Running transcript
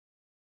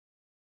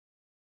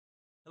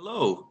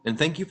Hello, and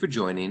thank you for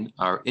joining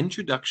our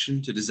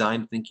Introduction to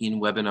Design Thinking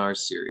webinar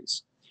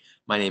series.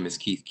 My name is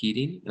Keith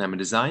Keating, and I'm a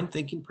design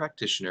thinking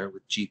practitioner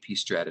with GP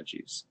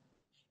Strategies.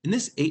 In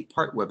this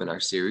 8-part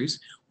webinar series,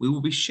 we will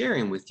be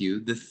sharing with you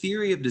the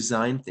theory of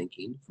design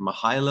thinking from a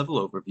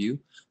high-level overview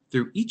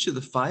through each of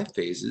the 5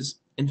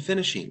 phases and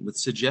finishing with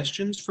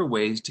suggestions for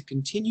ways to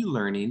continue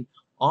learning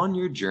on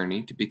your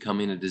journey to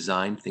becoming a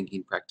design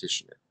thinking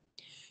practitioner.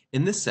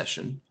 In this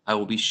session, I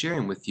will be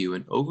sharing with you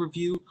an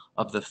overview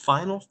of the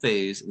final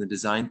phase in the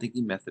design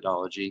thinking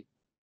methodology,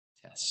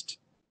 test.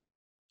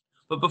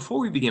 But before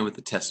we begin with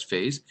the test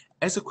phase,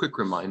 as a quick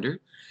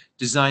reminder,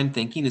 design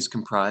thinking is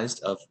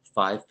comprised of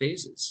 5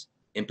 phases: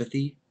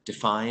 empathy,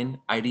 define,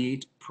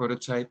 ideate,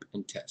 prototype,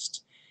 and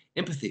test.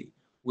 Empathy,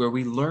 where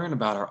we learn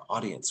about our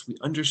audience, we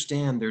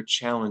understand their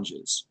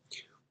challenges,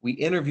 we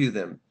interview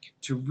them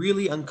to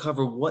really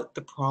uncover what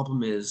the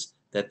problem is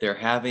that they're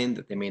having,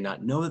 that they may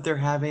not know that they're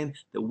having,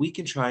 that we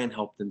can try and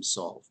help them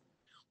solve.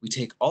 We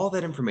take all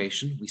that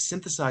information, we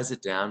synthesize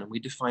it down, and we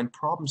define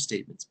problem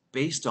statements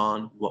based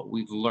on what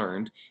we've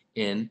learned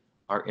in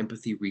our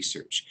empathy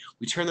research.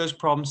 We turn those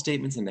problem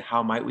statements into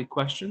how might we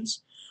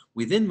questions.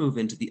 We then move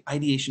into the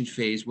ideation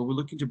phase where we're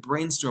looking to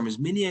brainstorm as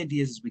many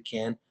ideas as we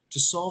can to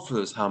solve for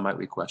those how might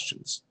we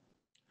questions.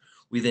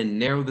 We then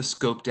narrow the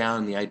scope down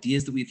and the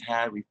ideas that we've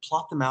had. We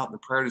plot them out in the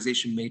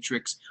prioritization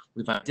matrix.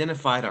 We've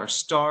identified our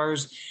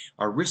stars,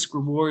 our risk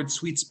reward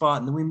sweet spot,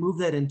 and then we move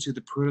that into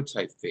the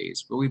prototype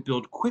phase where we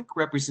build quick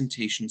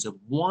representations of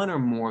one or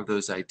more of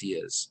those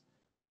ideas.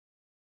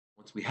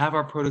 Once we have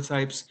our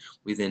prototypes,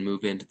 we then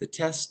move into the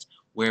test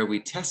where we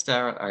test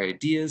out our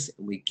ideas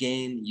and we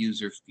gain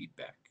user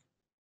feedback.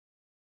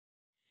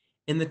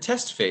 In the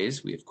test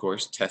phase, we of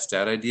course test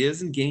out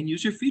ideas and gain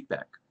user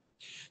feedback.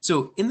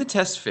 So in the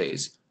test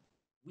phase,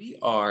 we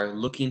are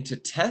looking to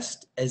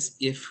test as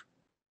if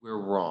we're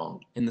wrong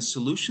in the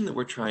solution that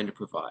we're trying to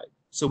provide.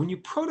 So when you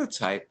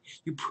prototype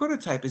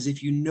as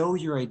if you know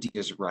your idea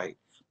is right,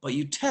 but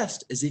you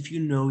test as if you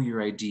know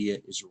your idea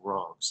is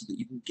wrong so that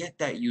you can get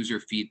that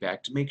user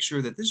feedback to make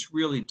sure that this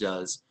really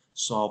does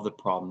solve the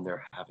problem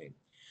they're having.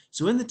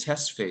 So in the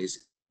test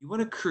phase, you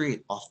want to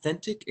create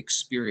authentic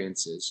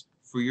experiences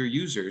for your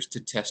users to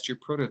test your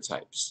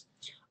prototypes.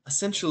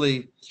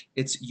 Essentially,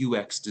 it's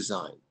UX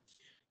design.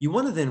 You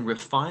want to then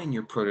refine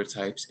your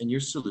prototypes and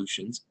your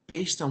solutions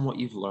based on what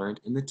you've learned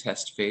in the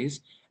test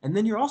phase, and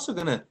then you're also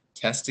going to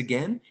test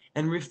again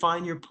and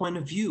refine your point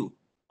of view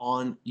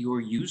on your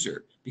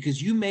user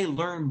because you may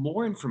learn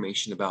more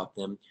information about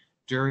them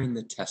during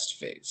the test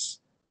phase.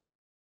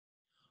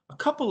 A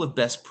couple of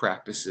best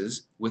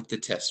practices with the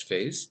test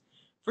phase.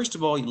 First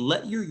of all,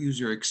 let your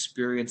user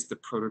experience the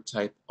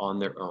prototype on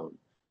their own.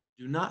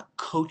 Do not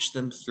coach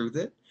them through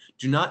it.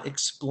 Do not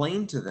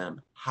explain to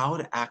them how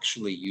to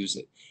actually use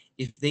it.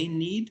 If they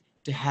need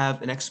to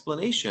have an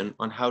explanation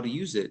on how to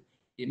use it,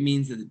 it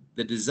means that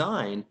the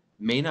design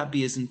may not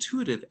be as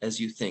intuitive as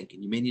you think,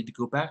 and you may need to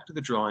go back to the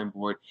drawing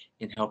board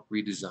and help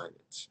redesign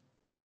it.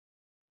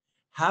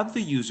 Have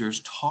the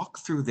users talk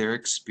through their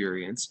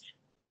experience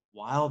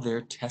while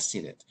they're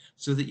testing it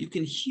so that you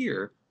can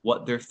hear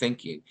what they're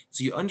thinking,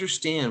 so you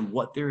understand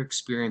what they're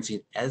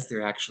experiencing as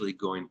they're actually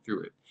going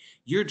through it.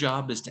 Your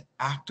job is to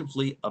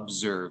actively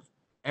observe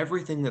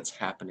everything that's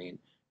happening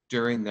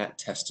during that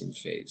testing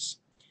phase.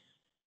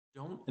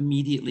 Don't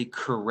immediately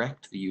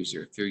correct the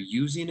user. If they're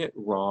using it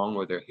wrong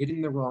or they're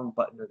hitting the wrong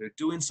button or they're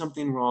doing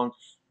something wrong,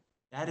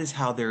 that is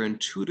how they're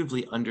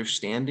intuitively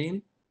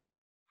understanding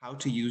how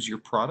to use your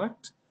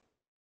product.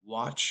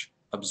 Watch,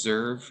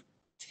 observe,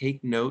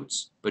 take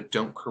notes, but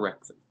don't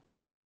correct them.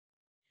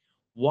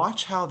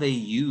 Watch how they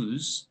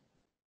use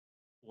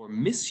or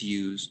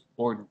misuse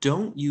or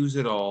don't use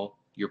at all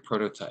your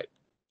prototype.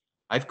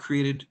 I've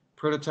created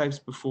prototypes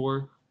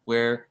before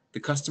where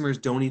the customers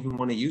don't even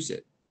want to use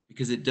it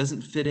because it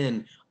doesn't fit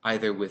in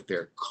either with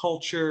their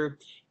culture,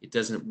 it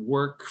doesn't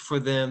work for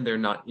them, they're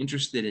not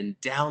interested in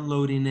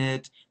downloading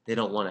it, they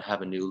don't want to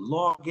have a new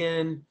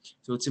login.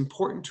 So it's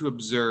important to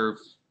observe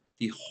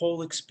the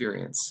whole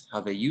experience,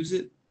 how they use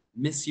it,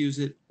 misuse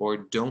it, or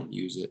don't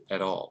use it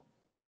at all.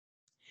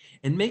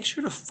 And make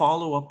sure to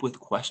follow up with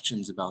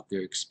questions about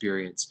their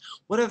experience.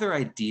 What other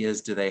ideas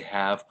do they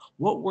have?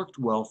 What worked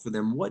well for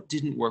them? What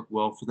didn't work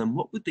well for them?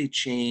 What would they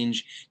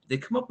change? Did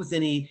they come up with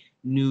any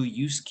new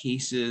use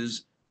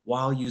cases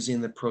while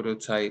using the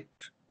prototype?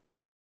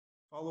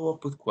 Follow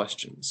up with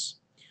questions.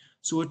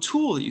 So a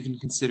tool that you can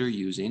consider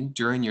using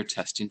during your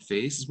testing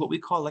phase is what we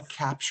call a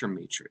capture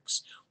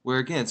matrix, where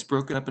again, it's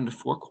broken up into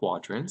 4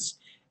 quadrants,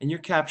 and you're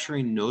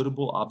capturing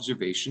notable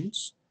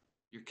observations,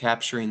 you're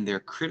capturing their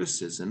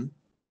criticism,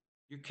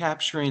 you're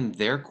capturing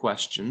their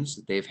questions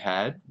that they've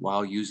had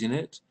while using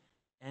it,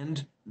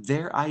 and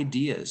their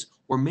ideas,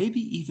 or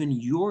maybe even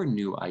your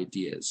new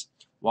ideas.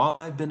 While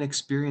I've been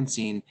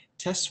experiencing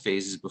test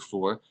phases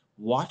before,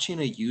 watching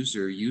a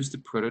user use the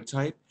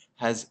prototype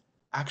has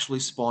actually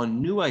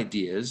spawned new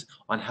ideas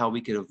on how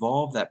we could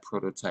evolve that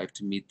prototype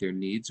to meet their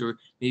needs, or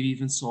maybe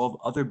even solve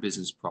other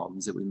business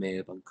problems that we may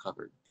have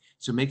uncovered.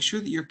 So make sure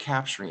that you're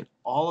capturing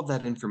all of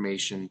that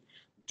information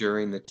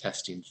during the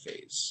testing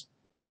phase.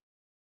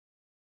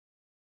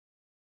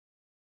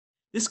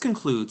 This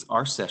concludes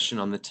our session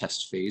on the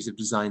test phase of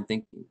design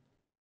thinking.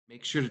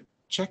 Make sure to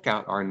check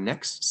out our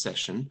next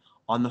session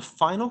on the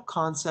final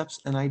concepts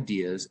and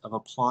ideas of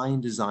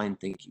applying design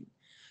thinking.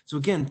 So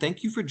again,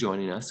 thank you for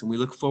joining us, and we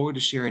look forward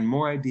to sharing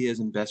more ideas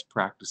and best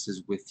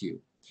practices with you.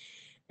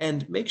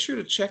 And make sure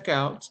to check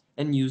out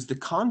and use the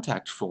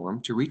contact form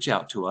to reach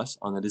out to us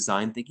on the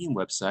Design Thinking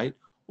website,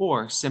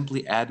 or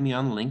simply add me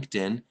on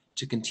LinkedIn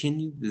to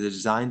continue the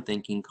design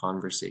thinking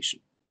conversation.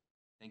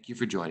 Thank you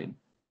for joining.